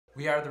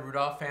We are the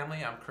Rudolph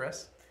family. I'm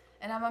Chris.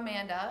 And I'm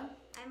Amanda.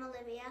 I'm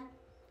Olivia.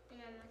 And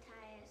I'm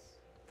Matthias.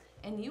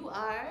 And you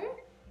are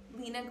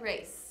Lena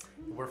Grace.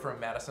 We're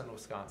from Madison,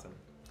 Wisconsin.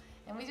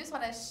 And we just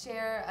want to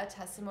share a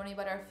testimony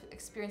about our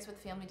experience with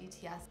Family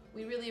DTS.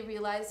 We really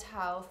realized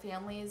how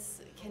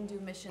families can do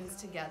missions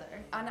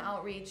together. On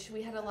outreach,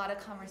 we had a lot of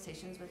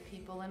conversations with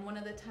people, and one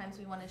of the times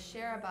we want to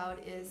share about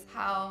is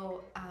how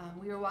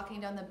we were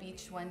walking down the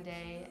beach one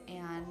day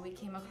and we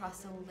came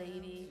across a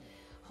lady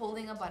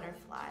holding a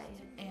butterfly,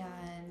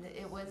 and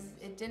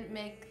it didn't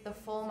make the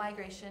full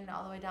migration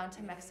all the way down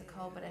to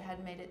Mexico, but it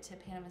had made it to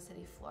Panama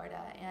City,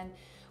 Florida. And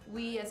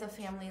we as a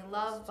family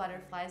love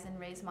butterflies and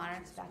raise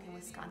monarchs back in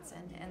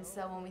Wisconsin. And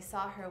so when we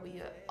saw her,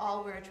 we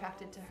all were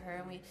attracted to her,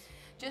 and we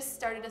just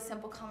started a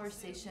simple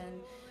conversation,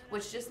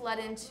 which just led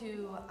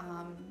into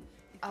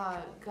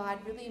God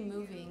really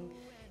moving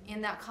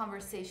in that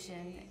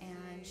conversation.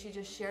 And she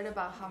just shared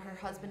about how her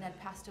husband had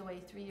passed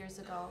away 3 years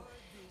ago.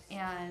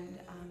 And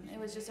it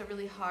was just a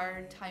really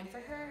hard time for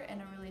her,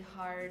 and a really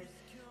hard,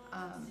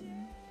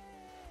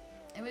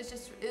 it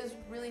was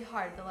really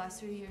hard. The last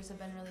 3 years have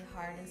been really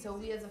hard. And so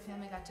we as a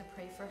family got to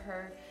pray for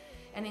her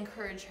and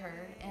encourage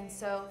her. And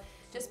so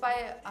just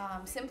by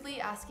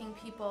simply asking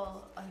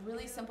people a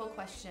really simple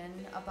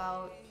question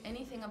about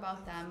anything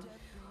about them,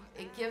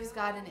 it gives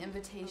God an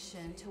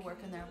invitation to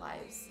work in their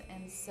lives.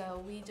 And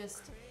so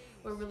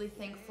we're really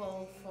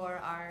thankful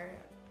for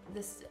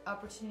this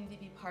opportunity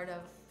to be part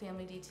of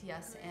Family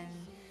DTS and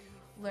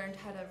learned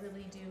how to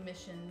really do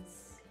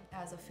missions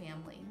as a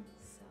family.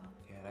 So.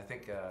 Yeah, and I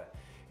think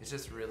it's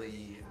just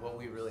really, what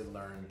we really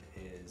learned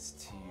is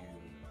to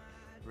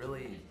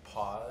really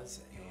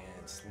pause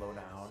and slow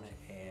down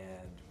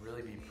and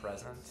really be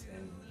present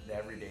in the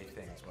everyday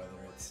things, whether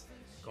it's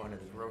going to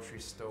the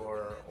grocery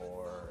store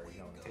or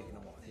taking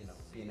a walk,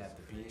 being at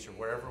the beach or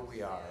wherever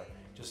we are,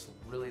 just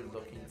really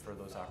looking for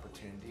those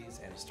opportunities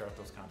and start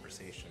those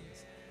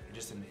conversations.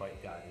 Just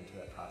invite God into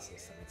that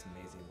process, and it's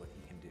amazing what